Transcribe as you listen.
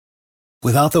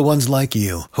Without the ones like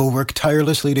you, who work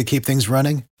tirelessly to keep things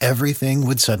running, everything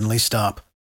would suddenly stop.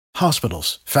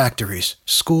 Hospitals, factories,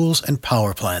 schools, and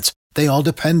power plants, they all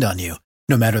depend on you.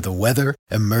 No matter the weather,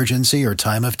 emergency, or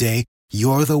time of day,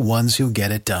 you're the ones who get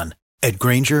it done. At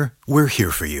Grainger, we're here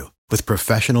for you with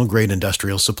professional-grade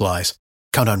industrial supplies.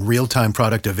 Count on real-time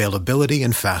product availability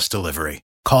and fast delivery.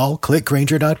 Call,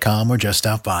 clickgrainger.com, or just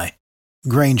stop by.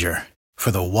 Grainger, for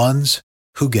the ones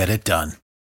who get it done.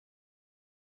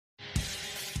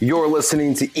 You're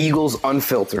listening to Eagles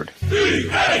Unfiltered. E-A-G-L-E-S,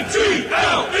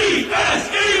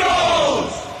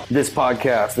 Eagles! This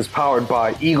podcast is powered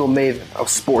by Eagle Maven of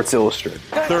Sports Illustrated.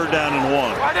 3rd down and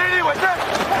 1.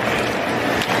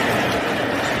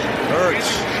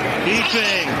 Hurts,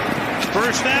 keeping,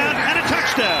 1st down and a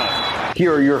touchdown.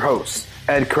 Here are your hosts,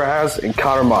 Ed Kraz and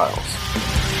Connor Miles.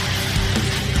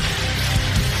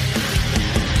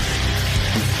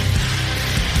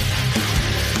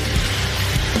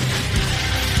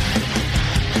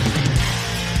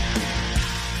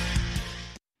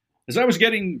 As I was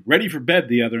getting ready for bed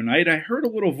the other night, I heard a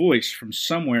little voice from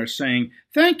somewhere saying,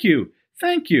 "Thank you,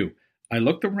 thank you." I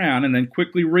looked around and then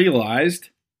quickly realized,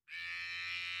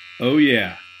 oh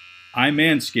yeah, I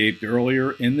manscaped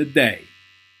earlier in the day.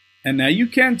 And now you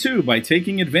can too by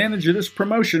taking advantage of this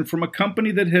promotion from a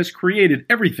company that has created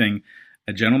everything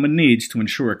a gentleman needs to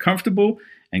ensure a comfortable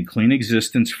and clean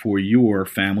existence for your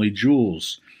family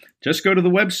jewels. Just go to the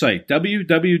website,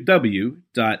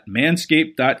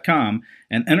 www.manscaped.com,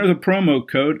 and enter the promo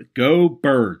code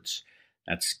GOBIRDS.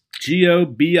 That's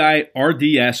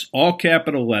GOBIRDS, all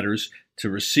capital letters,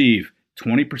 to receive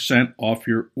 20% off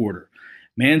your order.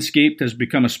 Manscaped has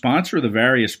become a sponsor of the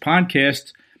various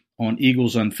podcasts on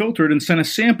Eagles Unfiltered and sent a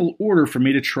sample order for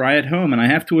me to try at home. And I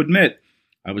have to admit,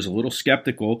 I was a little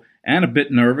skeptical and a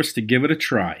bit nervous to give it a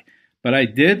try. But I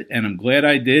did, and I'm glad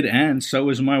I did, and so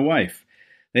is my wife.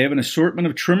 They have an assortment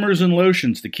of trimmers and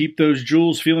lotions to keep those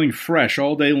jewels feeling fresh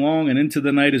all day long and into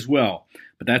the night as well.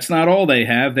 But that's not all they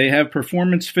have. They have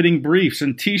performance-fitting briefs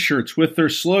and t-shirts with their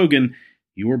slogan,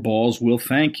 "Your balls will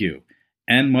thank you,"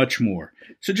 and much more.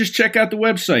 So just check out the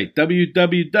website,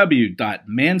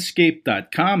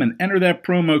 www.manscaped.com, and enter that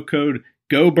promo code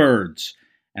GOBIRDS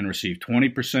and receive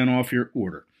 20% off your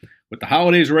order. With the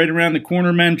holidays right around the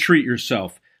corner, men, treat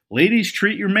yourself. Ladies,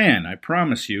 treat your man. I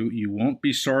promise you, you won't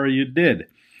be sorry you did.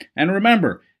 And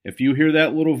remember, if you hear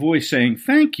that little voice saying,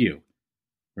 "Thank you,"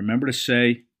 remember to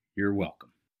say, "You're welcome."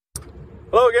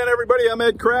 Hello again, everybody. I'm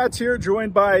Ed Kratz here,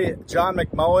 joined by John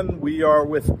McMullen. We are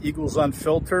with Eagles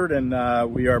Unfiltered, and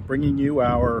we are bringing you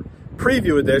our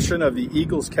preview edition of the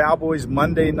Eagles-Cowboys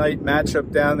Monday night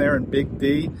matchup down there in Big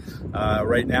D.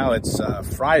 Right now it's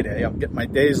Friday. I'm getting my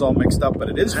days all mixed up, but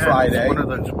it is Friday. It's one of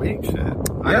those weeks, Ed.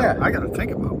 I got to think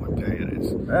about what day it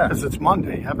is. Because it's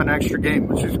Monday. Have an extra game,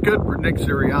 which is good for Nick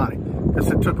Sirianni,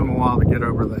 because it took him a while to get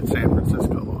over that San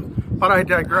Francisco loss. But I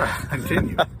digress.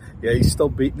 Continue. Yeah, he's still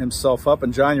beating himself up.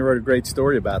 And, John, you wrote a great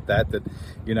story about that,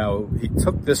 you know, he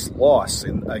took this loss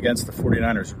against the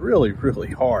 49ers really,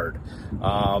 really hard,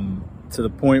 to the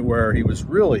point where he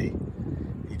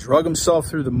drug himself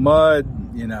through the mud,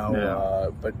 you know. Yeah.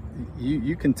 But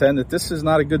you contend that this is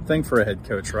not a good thing for a head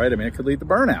coach, right? I mean, it could lead to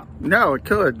burnout. No, it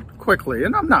could quickly.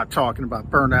 And I'm not talking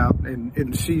about burnout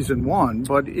in season one.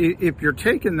 But if you're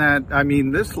taking that, I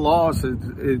mean, this loss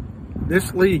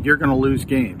this league, you're going to lose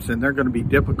games, and they're going to be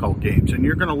difficult games, and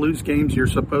you're going to lose games you're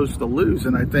supposed to lose.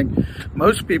 And I think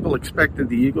most people expected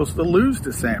the Eagles to lose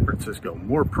to San Francisco.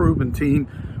 More proven team,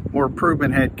 more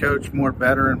proven head coach, more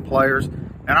veteran players.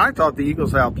 And I thought the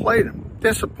Eagles outplayed them.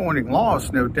 Disappointing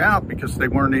loss, no doubt, because they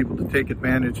weren't able to take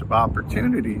advantage of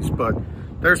opportunities. But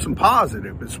there's some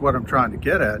positive, is what I'm trying to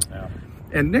get at. Yeah.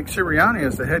 And Nick Sirianni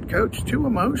as the head coach, too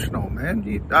emotional, man.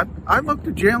 I looked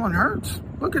at Jalen Hurts.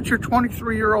 Look at your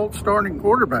 23-year-old starting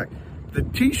quarterback. The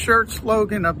T-shirt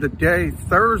slogan of the day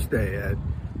Thursday, Ed,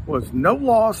 was "No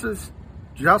losses,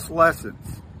 just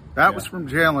lessons." That was from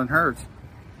Jalen Hurts.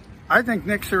 I think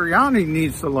Nick Sirianni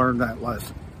needs to learn that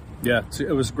lesson. Yeah,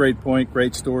 it was a great point,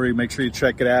 great story. Make sure you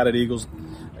check it out at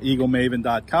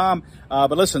eaglemaven.com.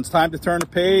 But listen, it's time to turn the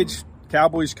page.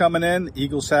 Cowboys coming in. The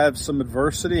Eagles have some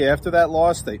adversity after that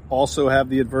loss. They also have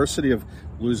the adversity of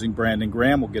losing Brandon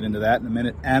Graham. We'll get into that in a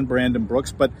minute, and Brandon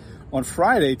Brooks. But on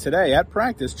Friday today at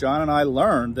practice, John and I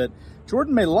learned that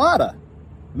Jordan Mailata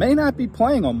may not be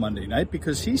playing on Monday night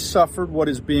because he suffered what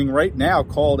is being right now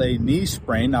called a knee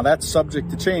sprain. Now, that's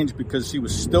subject to change because he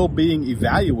was still being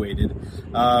evaluated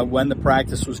when the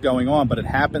practice was going on, but it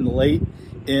happened late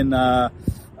in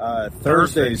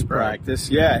Thursday's practice.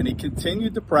 Yeah, and he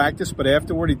continued to practice, but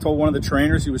afterward he told one of the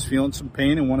trainers he was feeling some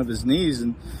pain in one of his knees,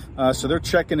 and so they're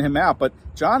checking him out. But,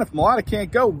 John, if Mailata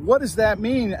can't go, what does that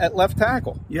mean at left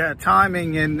tackle? Yeah,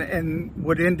 timing and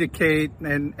would indicate,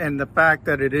 and the fact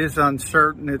that it is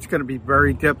uncertain, it's going to be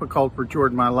very difficult for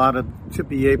Jordan Mailata to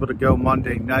be able to go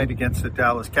Monday night against the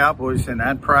Dallas Cowboys. And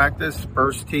at practice,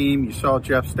 first team, you saw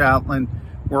Jeff Stoutland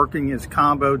working his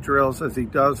combo drills as he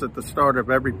does at the start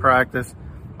of every practice.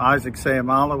 Isaac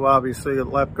Seumalo, obviously, at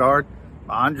left guard.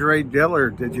 Andre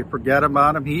Dillard, did you forget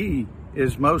about him? He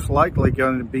is most likely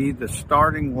going to be the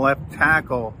starting left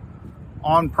tackle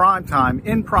in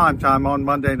primetime on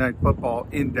Monday Night Football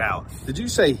in Dallas. Did you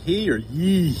say he or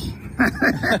ye?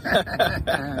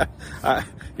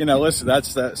 Listen, that's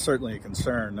certainly a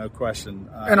concern, no question.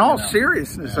 In all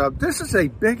seriousness, this is a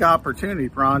big opportunity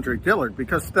for Andre Dillard,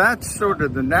 because that's sort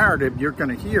of the narrative you're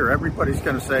going to hear. Everybody's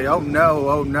going to say, oh, no,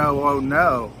 oh, no, oh,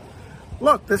 no.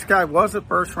 Look, this guy was a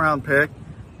first-round pick.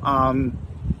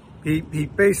 He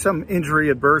faced some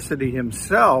injury adversity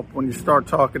himself when you start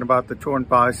talking about the torn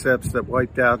biceps that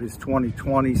wiped out his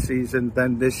 2020 season.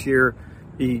 Then this year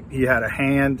he had a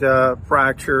hand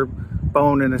fracture,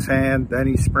 bone in his hand. Then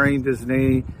he sprained his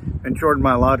knee, and Jordan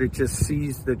Mailata just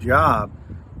seized the job.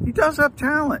 He does have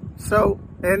talent. So,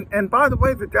 and by the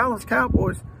way, the Dallas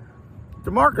Cowboys,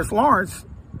 DeMarcus Lawrence,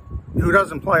 who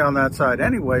doesn't play on that side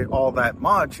anyway all that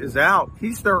much, is out.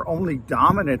 He's their only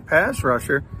dominant pass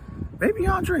rusher. Maybe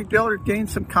Andre Dillard gained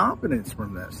some confidence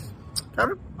from this.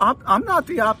 I'm not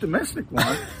the optimistic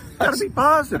one. Got to be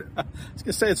positive. I was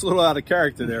going to say it's a little out of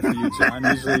character there for you, John.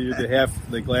 Usually you're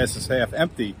the glass is half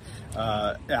empty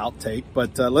outtake.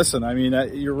 But listen, I mean,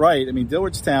 you're right. I mean,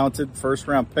 Dillard's talented,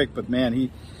 first-round pick, but man,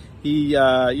 he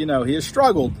has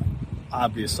struggled.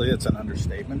 Obviously, it's an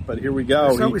understatement, but here we go.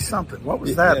 There's always something. What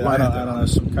was that? I don't know,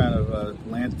 some kind of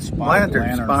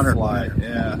lantern fly.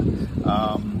 Yeah.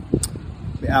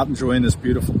 Out enjoying this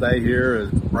beautiful day here, a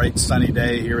bright sunny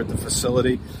day here at the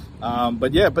facility.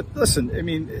 But listen, I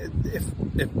mean, if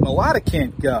Mailata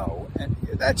can't go, and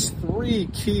that's 3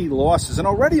 key losses, and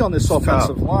already on this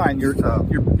offensive line, you're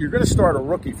going to start a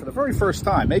rookie for the very first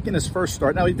time, making his first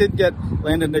start. Now he did get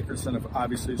Landon Nickerson,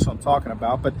 obviously, that's what I'm talking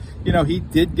about, but he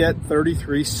did get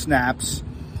 33 snaps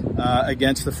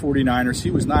against the 49ers. He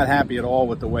was not happy at all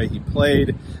with the way he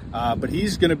played, but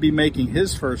he's going to be making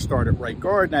his first start at right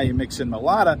guard. Now you mix in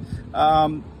Mailata.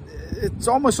 It's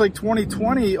almost like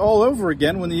 2020 all over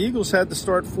again when the Eagles had to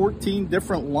start 14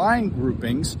 different line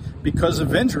groupings because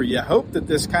of injury. You hope that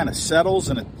this kind of settles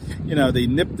and, they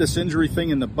nip this injury thing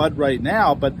in the bud right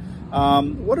now, but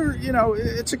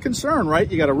it's a concern,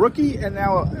 right? You got a rookie and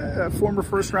now a former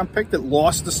first-round pick that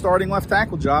lost the starting left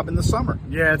tackle job in the summer.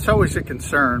 Yeah, it's always a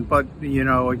concern. But,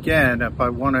 again, if I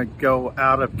want to go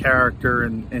out of character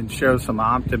and show some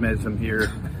optimism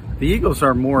here, the Eagles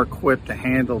are more equipped to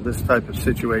handle this type of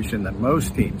situation than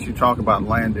most teams. You talk about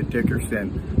Landon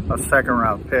Dickerson, a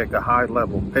second-round pick, a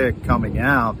high-level pick coming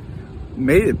out.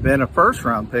 May have been a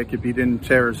first-round pick if he didn't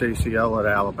tear his ACL at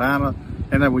Alabama.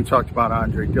 And then we talked about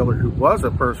Andre Dillard, who was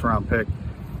a first-round pick.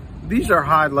 These are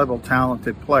high-level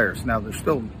talented players. Now, there's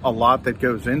still a lot that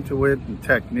goes into it, and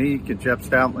technique, and Jeff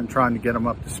Stoutland trying to get them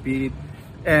up to speed.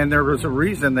 And there was a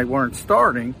reason they weren't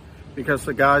starting, because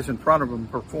the guys in front of them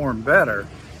performed better.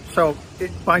 So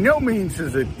by no means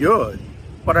is it good,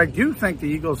 but I do think the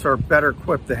Eagles are better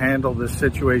equipped to handle this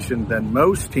situation than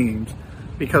most teams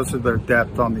because of their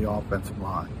depth on the offensive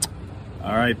line.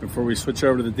 All right, before we switch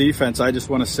over to the defense, I just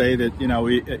want to say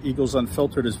that, Eagles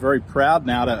Unfiltered is very proud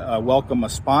now to welcome a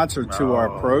sponsor to our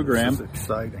program. This is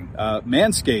exciting.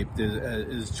 Manscaped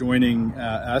is joining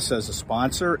us as a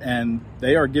sponsor, and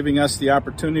they are giving us the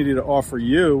opportunity to offer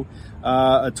you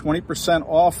a 20%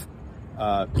 off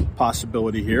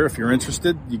possibility here. If you're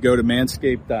interested, you go to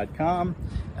manscaped.com.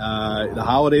 The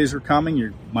holidays are coming.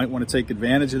 You might want to take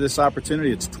advantage of this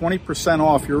opportunity. It's 20%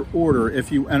 off your order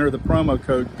if you enter the promo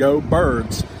code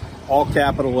GOBIRDS, all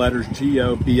capital letters,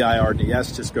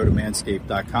 GOBIRDS. Just go to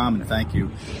manscaped.com, and thank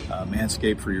you,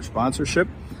 Manscaped, for your sponsorship.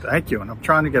 Thank you. And I'm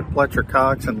trying to get Fletcher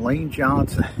Cox and Lane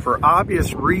Johnson for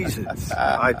obvious reasons,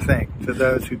 I think, to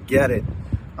those who get it.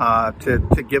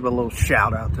 To give a little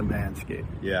shout out to Manscaped.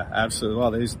 Yeah,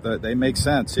 absolutely. Well, they make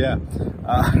sense. Yeah.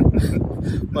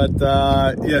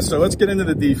 So let's get into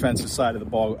the defensive side of the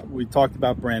ball. We talked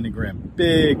about Brandon Graham.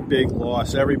 Big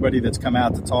loss. Everybody that's come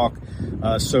out to talk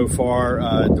so far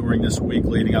during this week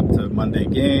leading up to Monday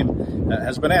game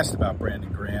has been asked about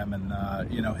Brandon Graham and,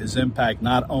 his impact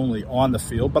not only on the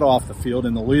field but off the field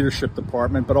in the leadership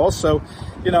department, but also,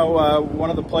 one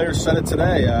of the players said it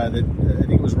today that I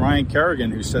think it was Ryan Kerrigan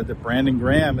who said that Brandon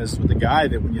Graham is the guy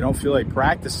that when you don't feel like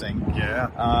practicing,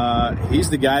 he's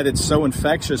the guy that's so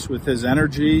infectious with his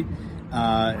energy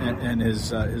and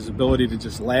his ability to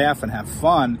just laugh and have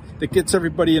fun that gets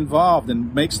everybody involved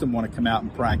and makes them want to come out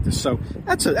and practice. So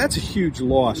that's a huge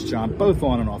loss, John, both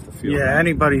on and off the field. Yeah,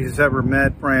 anybody who's ever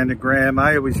met Brandon Graham,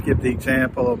 I always give the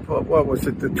example of what was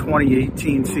it, the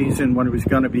 2018 season when he was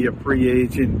going to be a free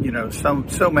agent. You know,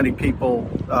 so many people,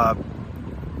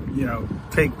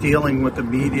 take dealing with the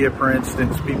media, for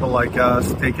instance, people like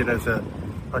us take it as a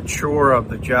chore of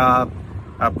the job.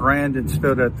 Brandon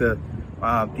stood at the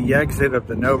exit of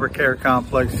the NovaCare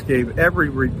complex, gave every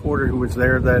reporter who was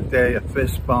there that day a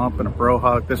fist bump and a bro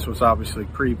hug. This was obviously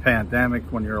pre-pandemic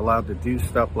when you're allowed to do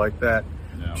stuff like that.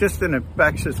 Yeah. Just an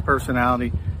infectious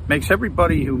personality. Makes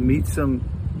everybody who meets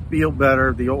him feel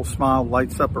better. The old smile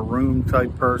lights up a room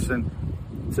type person.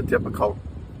 It's a difficult,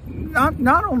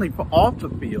 not only off the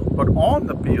field, but on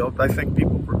the field. I think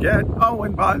people forget,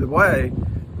 and by the way,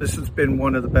 this has been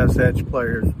one of the best edge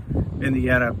players in the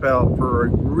NFL for a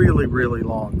really, really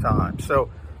long time. So,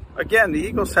 again, the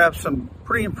Eagles have some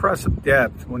pretty impressive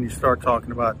depth when you start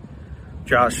talking about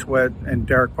Josh Sweat and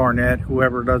Derek Barnett,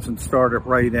 whoever doesn't start at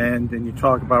right end, and you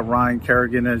talk about Ryan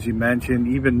Kerrigan, as you mentioned,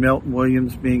 even Milton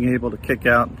Williams being able to kick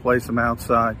out and play some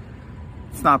outside.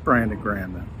 It's not Brandon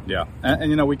Graham, though. Yeah,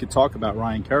 and we could talk about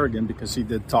Ryan Kerrigan because he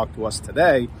did talk to us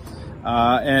today.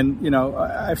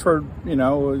 I've heard,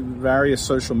 various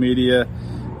social media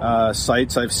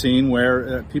sites I've seen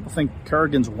where people think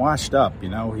Kerrigan's washed up.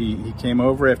 He came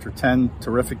over after 10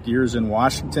 terrific years in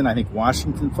Washington. I think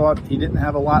Washington thought he didn't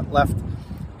have a lot left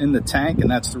in the tank, and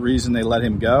that's the reason they let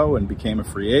him go and became a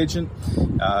free agent.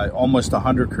 Almost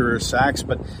 100 career sacks.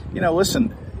 But,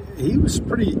 listen, he was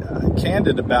pretty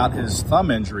candid about his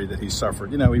thumb injury that he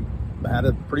suffered. He had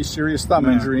a pretty serious thumb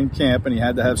injury in camp, and he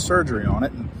had to have surgery on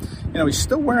it. And, he's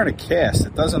still wearing a cast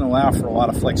that doesn't allow for a lot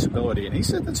of flexibility. And he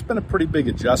said that's been a pretty big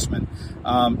adjustment.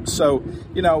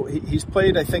 He's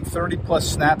played, I think, 30-plus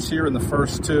snaps here in the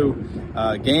first two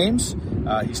games.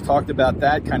 He's talked about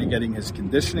that, kind of getting his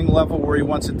conditioning level where he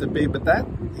wants it to be.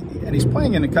 And he's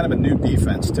playing in a kind of a new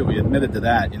defense, too. He admitted to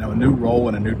that, a new role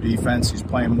in a new defense. He's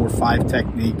playing more 5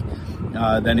 technique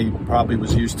than he probably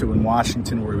was used to in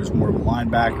Washington, where he was more of a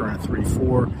linebacker and a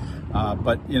 3-4.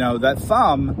 But that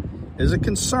thumb is a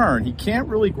concern. He can't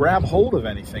really grab hold of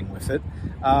anything with it.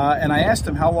 And I asked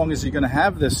him how long is he going to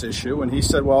have this issue, and he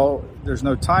said, well, there's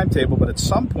no timetable, but at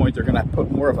some point they're going to put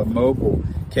more of a mobile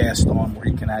cast on where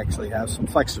he can actually have some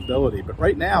flexibility. But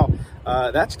right now,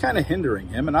 that's kind of hindering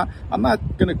him. And I'm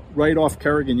not going to write off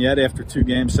Kerrigan yet after 2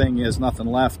 games saying he has nothing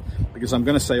left, because I'm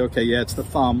going to say, okay, yeah, it's the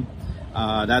thumb.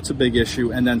 That's a big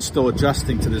issue, and then still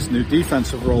adjusting to this new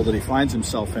defensive role that he finds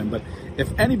himself in. But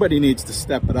if anybody needs to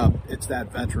step it up, it's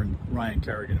that veteran Ryan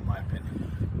Kerrigan, in my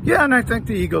opinion. Yeah, and I think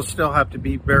the Eagles still have to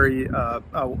be very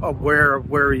aware of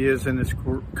where he is in his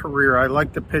career. I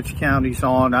like the pitch count he's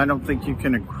on. I don't think you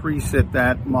can increase it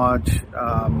that much.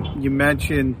 You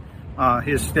mentioned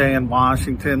his stay in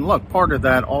Washington. Look, part of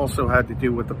that also had to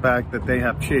do with the fact that they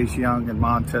have Chase Young and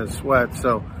Montez Sweat,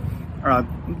 so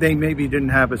they maybe didn't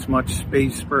have as much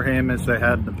space for him as they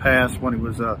had in the past when he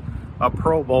was a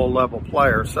Pro Bowl level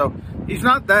player. So he's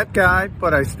not that guy,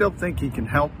 but I still think he can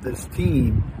help this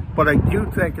team. But I do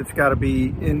think it's got to be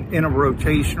in a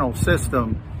rotational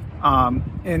system.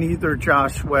 And either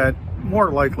Josh Sweat, more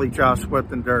likely Josh Sweat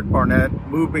than Derek Barnett,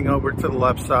 moving over to the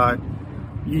left side.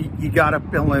 You got to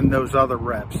fill in those other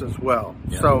reps as well.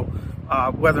 Yeah. So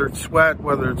whether it's Sweat,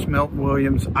 whether it's Milton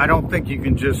Williams, I don't think you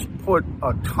can just put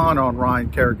a ton on Ryan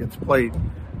Kerrigan's plate,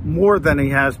 more than he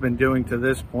has been doing to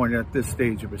this point at this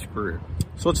stage of his career.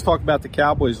 So let's talk about the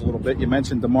Cowboys a little bit. You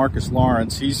mentioned DeMarcus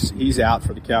Lawrence. He's out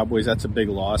for the Cowboys. That's a big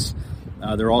loss.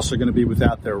 They're also going to be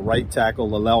without their right tackle,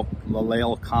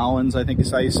 La'el Collins, I think is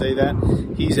how you say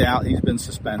that. He's out. He's been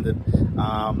suspended.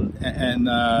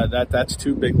 That's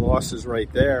 2 big losses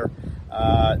right there.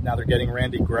 Now they're getting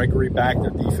Randy Gregory back,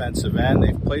 their defensive end.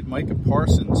 They've played Micah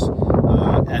Parsons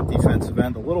at defensive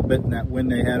end a little bit in that win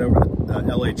they had over the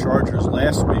L.A. Chargers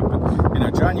last week.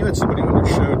 But, John, you had somebody on your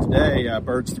show today,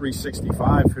 Birds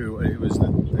 365, who was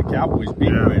the Cowboys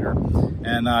beat writer.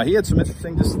 And he had some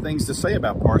interesting things to say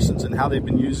about Parsons and how they've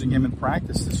been using him in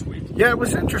practice this week. Yeah, it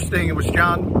was interesting. It was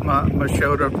John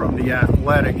Machota from The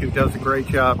Athletic, who does a great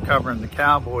job covering the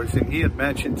Cowboys. And he had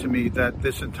mentioned to me that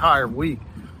this entire week,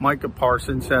 Micah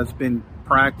Parsons has been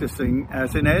practicing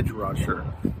as an edge rusher.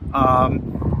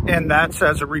 And that's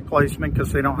as a replacement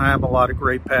because they don't have a lot of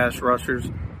great pass rushers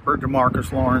for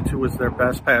DeMarcus Lawrence, who is their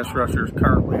best pass rusher, is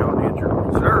currently on injured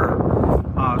reserve.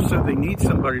 So they need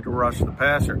somebody to rush the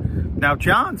passer. Now,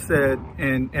 John said,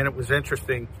 and it was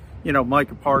interesting,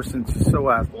 Micah Parsons is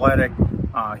so athletic.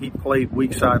 He played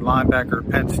weak side linebacker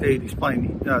at Penn State. He's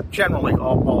playing generally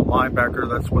all linebacker.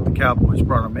 That's what the Cowboys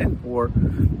brought him in for.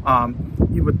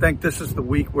 You would think this is the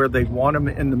week where they want him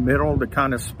in the middle to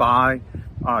kind of spy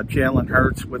Jalen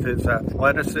Hurts with his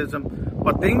athleticism.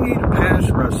 But they need a pass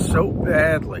rush so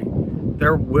badly.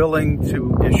 They're willing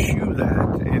to eschew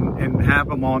that and have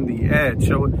him on the edge.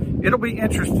 So it'll be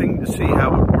interesting to see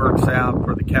how it works out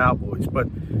for the Cowboys. But,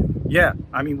 yeah,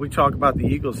 we talk about the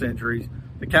Eagles' injuries.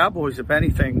 The Cowboys, if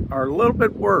anything, are a little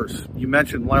bit worse. You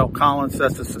mentioned La'el Collins.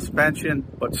 That's a suspension,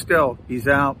 but still, he's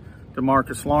out.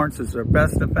 DeMarcus Lawrence is their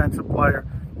best defensive player.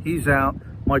 He's out.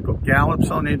 Michael Gallup's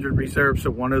on injured reserve,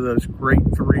 so one of those great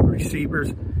 3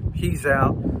 receivers. He's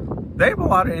out. They have a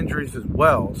lot of injuries as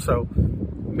well, so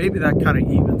maybe that kind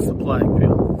of evens the playing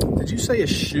field. Did you say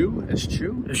eschew?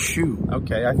 Eschew? Eschew.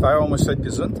 Okay, I thought I almost said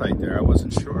Gesundheit there. I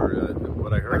wasn't sure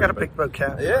what I heard. I got a big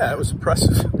vocabulary. Yeah, it was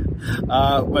impressive.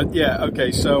 But yeah,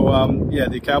 okay, so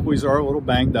the Cowboys are a little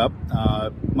banged up.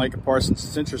 Micah Parsons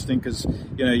is interesting because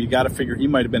you got to figure he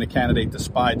might have been a candidate to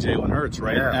spy Jalen Hurts,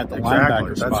 right? Yeah, at the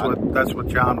exactly. linebacker spot. That's what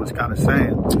John was kind of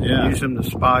saying. Yeah. Use him to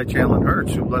spy Jalen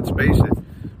Hurts, who, let's face it,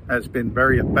 has been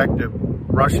very effective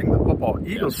rushing the football.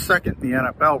 Eagles second in the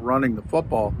NFL running the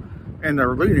football, and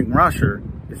their leading rusher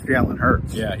is Jalen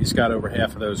Hurts. Yeah, he's got over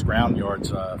half of those ground yards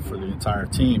for the entire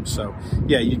team. So,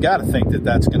 yeah, you got to think that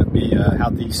that's going to be how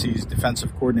DC's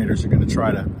defensive coordinators are going to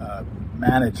try to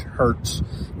manage Hurts,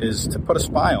 is to put a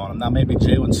spy on him. Now, maybe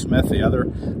Jalen Smith, the other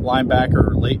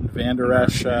linebacker, or Leighton Vander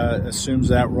Esch assumes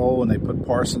that role, and they put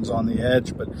Parsons on the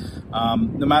edge. But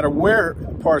no matter where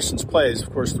Parsons plays,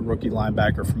 of course, the rookie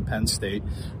linebacker from Penn State,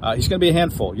 he's going to be a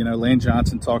handful. Lane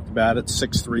Johnson talked about it,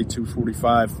 6'3",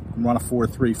 245, run a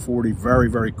 4.3 40, very,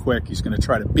 very quick. He's going to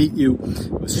try to beat you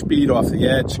with speed off the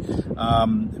edge.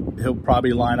 He'll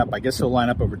probably line up, I guess he'll line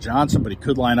up over Johnson, but he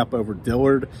could line up over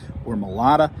Dillard or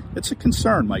Mulata. It's a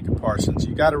concern, Micah Parsons.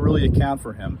 You got to really account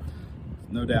for him,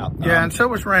 no doubt. Yeah, and so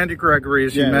was Randy Gregory,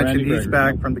 as you mentioned. He's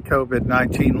back from the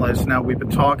COVID-19 list. Now, we've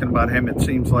been talking about him, it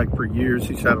seems like, for years.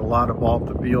 He's had a lot of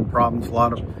off-the-field problems, a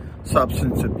lot of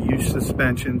substance abuse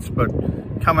suspensions, but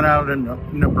coming out in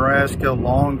Nebraska a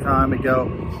long time ago,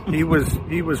 he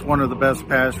was one of the best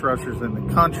pass rushers in the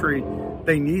country.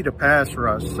 They need a pass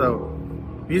rush, so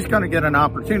he's going to get an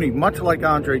opportunity, much like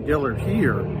Andre Dillard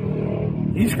here.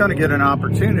 He's going to get an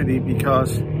opportunity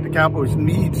because the Cowboys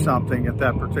need something at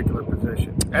that particular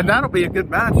position. And that'll be a good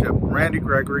matchup, Randy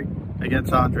Gregory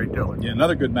against Andre Dillard. Yeah,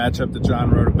 another good matchup that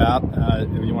John wrote about,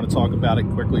 if you want to talk about it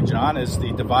quickly, John, is the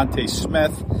Devontae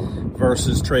Smith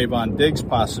versus Trayvon Diggs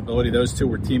possibility. Those two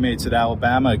were teammates at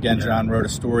Alabama. Again, John wrote a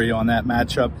story on that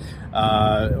matchup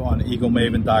on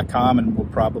EagleMaven.com, and we'll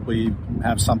probably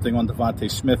have something on Devontae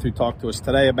Smith, who talked to us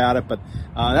today about it. But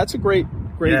that's a great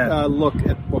look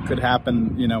at what could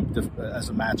happen, as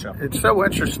a matchup. It's so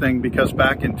interesting because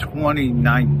back in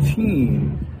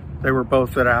 2019, they were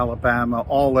both at Alabama,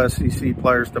 all SEC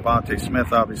players. Devontae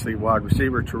Smith, obviously wide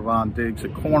receiver, Trayvon Diggs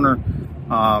at corner.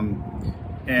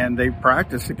 And they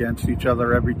practice against each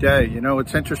other every day.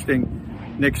 It's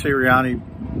interesting. Nick Sirianni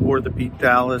wore the Beat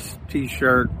Dallas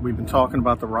T-shirt. We've been talking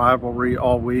about the rivalry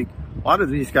all week. A lot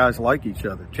of these guys like each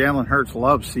other. Jalen Hurts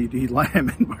loves C.D. Lamb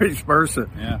and vice versa.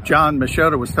 Yeah. John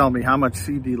Machota was telling me how much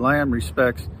C.D. Lamb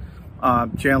respects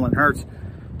Jalen Hurts.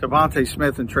 Devontae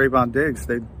Smith and Trayvon Diggs,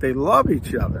 they love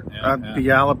each other. The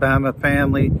Alabama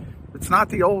family. It's not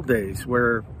the old days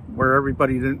where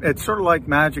everybody didn't. It's sort of like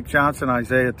Magic Johnson,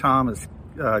 Isaiah Thomas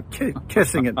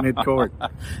kissing at midcourt.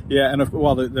 Yeah, and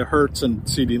the Hurts and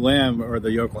C.D. Lamb are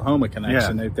the Oklahoma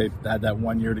connection. Yeah. They've had that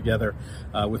 1 year together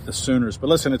with the Sooners. But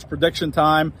listen, it's prediction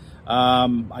time.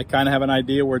 I kind of have an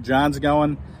idea where John's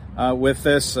going with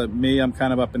this. I'm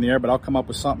kind of up in the air, but I'll come up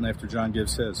with something after John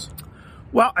gives his.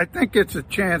 Well, I think it's a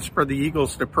chance for the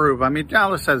Eagles to prove.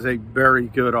 Dallas has a very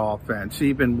good offense.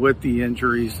 Even with the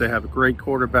injuries, they have a great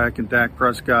quarterback in Dak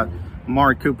Prescott.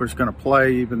 Amari Cooper's going to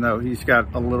play, even though he's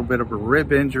got a little bit of a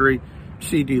rib injury.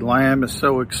 C.D. Lamb is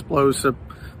so explosive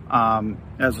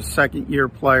as a second-year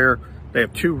player. They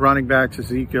have two running backs,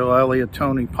 Ezekiel Elliott,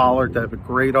 Tony Pollard. They have a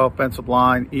great offensive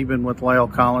line, even with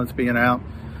La'el Collins being out.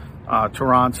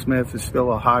 Tyron Smith is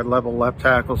still a high-level left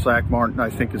tackle. Zach Martin, I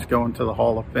think, is going to the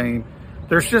Hall of Fame.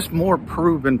 There's just more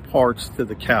proven parts to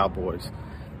the Cowboys.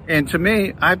 And to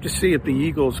me, I have to see if the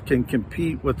Eagles can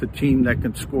compete with a team that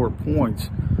can score points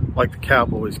like the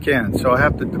Cowboys can. So I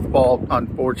have to default,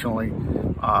 unfortunately,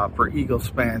 for Eagles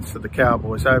fans to the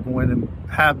Cowboys. I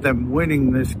have them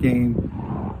winning this game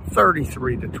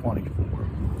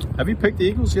 33-24. Have you picked the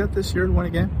Eagles yet this year to win a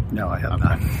game? No, I have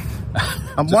not.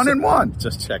 I'm 1-1.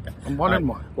 Just checking. I'm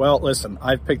 1-1. Well, listen,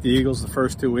 I've picked the Eagles the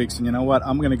first 2 weeks, and you know what?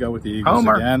 I'm going to go with the Eagles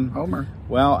again. Homer.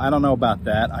 Well, I don't know about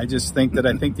that. I just think that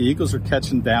the Eagles are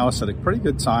catching Dallas at a pretty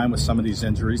good time with some of these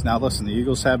injuries. Now, listen, the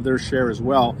Eagles have their share as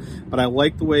well, but I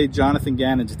like the way Jonathan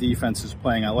Gannon's defense is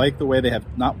playing. I like the way they have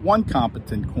not one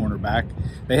competent cornerback.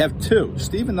 They have two.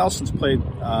 Steven Nelson's played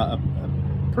a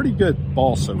pretty good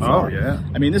ball so far. Oh, yeah.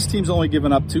 I mean, this team's only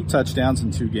given up 2 touchdowns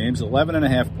in 2 games,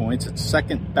 11.5 points. It's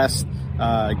second best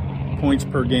points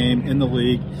per game in the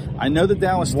league. I know the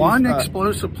Dallas One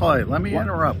explosive play. Let me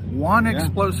interrupt. One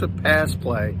explosive pass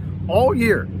play all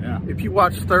year. Yeah. If you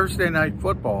watch Thursday Night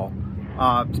Football,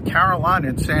 Carolina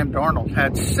and Sam Darnold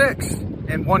had 6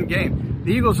 in one game.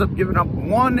 The Eagles have given up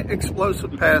 1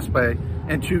 explosive pass play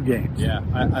in 2 games. Yeah,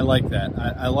 I like that.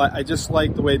 I just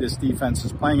like the way this defense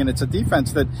is playing, and it's a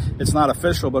defense that it's not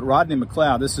official, but Rodney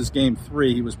McLeod, this is game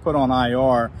 3. He was put on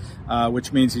IR,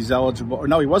 which means he's eligible. Or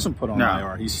no, he wasn't put on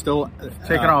IR. He's still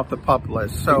taken off the PUP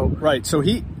list. So right. So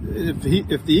if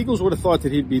the Eagles would have thought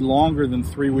that he'd be longer than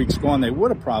 3 weeks gone, they would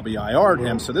have probably IR'd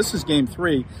him. So this is game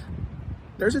 3.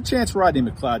 There's a chance Rodney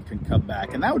McLeod can come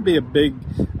back, and that would be a big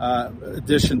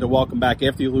addition to welcome back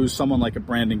after you lose someone like a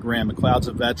Brandon Graham. McLeod's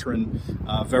a veteran,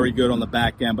 very good on the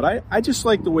back end, but I just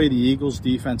like the way the Eagles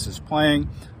defense is playing.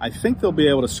 I think they'll be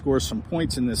able to score some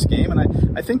points in this game,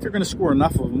 and I think they're going to score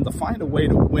enough of them to find a way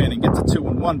to win and get to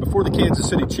 2-1 before the Kansas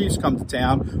City Chiefs come to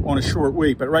town on a short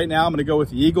week. But right now I'm going to go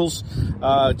with the Eagles.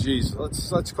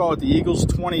 Let's call it the Eagles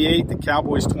 28, the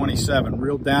Cowboys 27.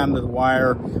 Real down to the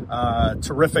wire,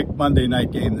 terrific Monday night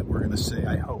game that we're going to see,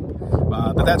 I hope.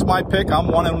 But that's my pick. I'm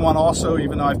 1-1 also,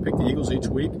 even though I've picked the Eagles each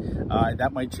week. That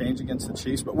might change against the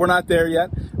Chiefs, but we're not there yet.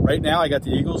 Right now I got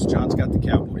the Eagles. John's got the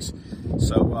Cowboys.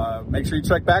 So make sure you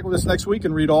check back with us next week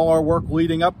and read all our work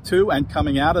leading up to and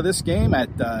coming out of this game at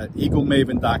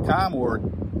eaglemaven.com or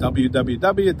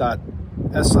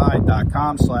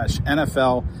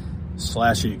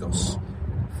www.si.com/NFL/Eagles.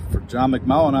 For John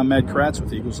McMullen, I'm Ed Kratz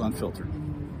with Eagles Unfiltered.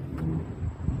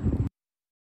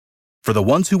 For the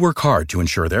ones who work hard to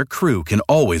ensure their crew can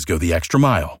always go the extra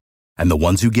mile, and the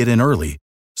ones who get in early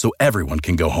so everyone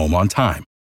can go home on time,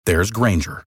 there's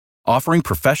Grainger, offering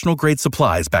professional-grade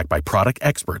supplies backed by product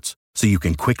experts so you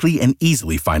can quickly and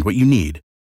easily find what you need.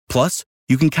 Plus,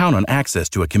 you can count on access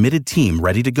to a committed team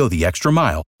ready to go the extra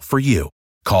mile for you.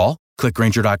 Call, click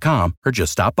Grainger.com, or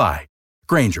just stop by.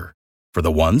 Grainger, for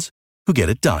the ones who get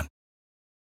it done.